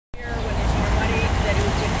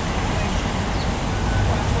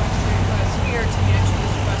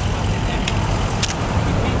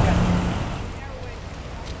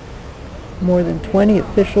More than 20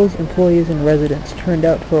 officials, employees, and residents turned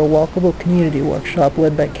out for a Walkable community workshop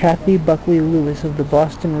led by Cathy Buckley Lewis of the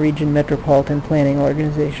Boston Region Metropolitan Planning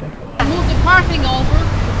Organization. Move the parking over,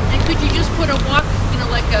 and could you just put a walk,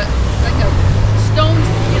 like a stone,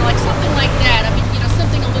 like something like that. I mean,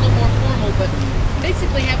 something a little more formal, but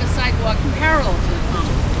basically have a sidewalk parallel to the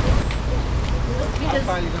tunnel. How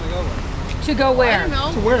far are you going to go with? To go where? I don't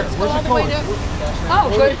know. To where? Where's it going? Oh,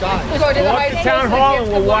 go to the high school. Town hall, and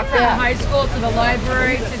we'll walk from the high school to the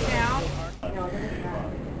library to town.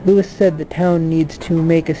 Lewis said the town needs to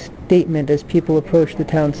make a statement as people approach the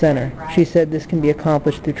town center. She said this can be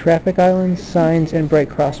accomplished through traffic islands, signs, and bright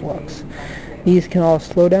crosswalks. These can all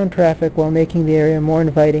slow down traffic while making the area more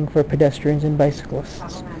inviting for pedestrians and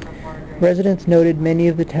bicyclists. Residents noted many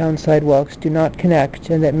of the town sidewalks do not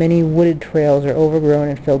connect and that many wooded trails are overgrown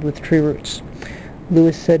and filled with tree roots.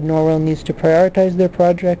 Lewis said Norwell needs to prioritize their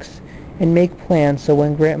projects and make plans so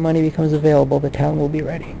when grant money becomes available, the town will be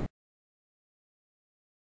ready.